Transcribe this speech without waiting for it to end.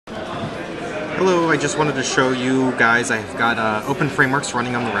Hello, I just wanted to show you guys I've got openFrameworks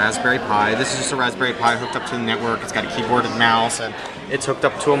running on the Raspberry Pi. This is just a Raspberry Pi hooked up to the network. It's got a keyboard and mouse, and it's hooked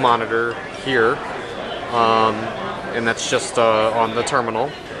up to a monitor here. And that's just on the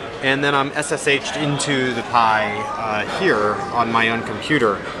terminal. And then I'm SSH'd into the Pi here on my own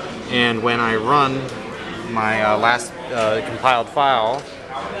computer. And when I run my last compiled file,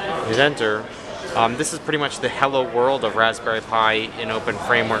 hit enter, this is pretty much the hello world of Raspberry Pi in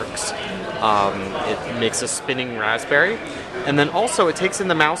openFrameworks. It makes a spinning Raspberry, and then also it takes in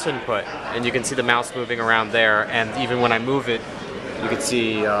the mouse input, and you can see the mouse moving around there, and even when I move it, you can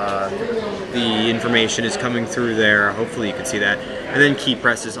see the information is coming through there. Hopefully you can see that. And then key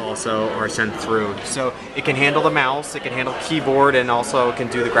presses also are sent through. So it can handle the mouse, it can handle keyboard, and also can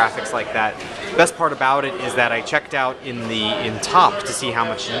do the graphics like that. The best part about it is that I checked out in top to see how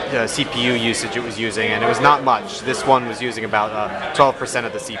much CPU usage it was using, and it was not much. This one was using about 12%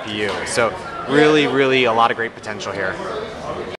 of the CPU. So really, really a lot of great potential here.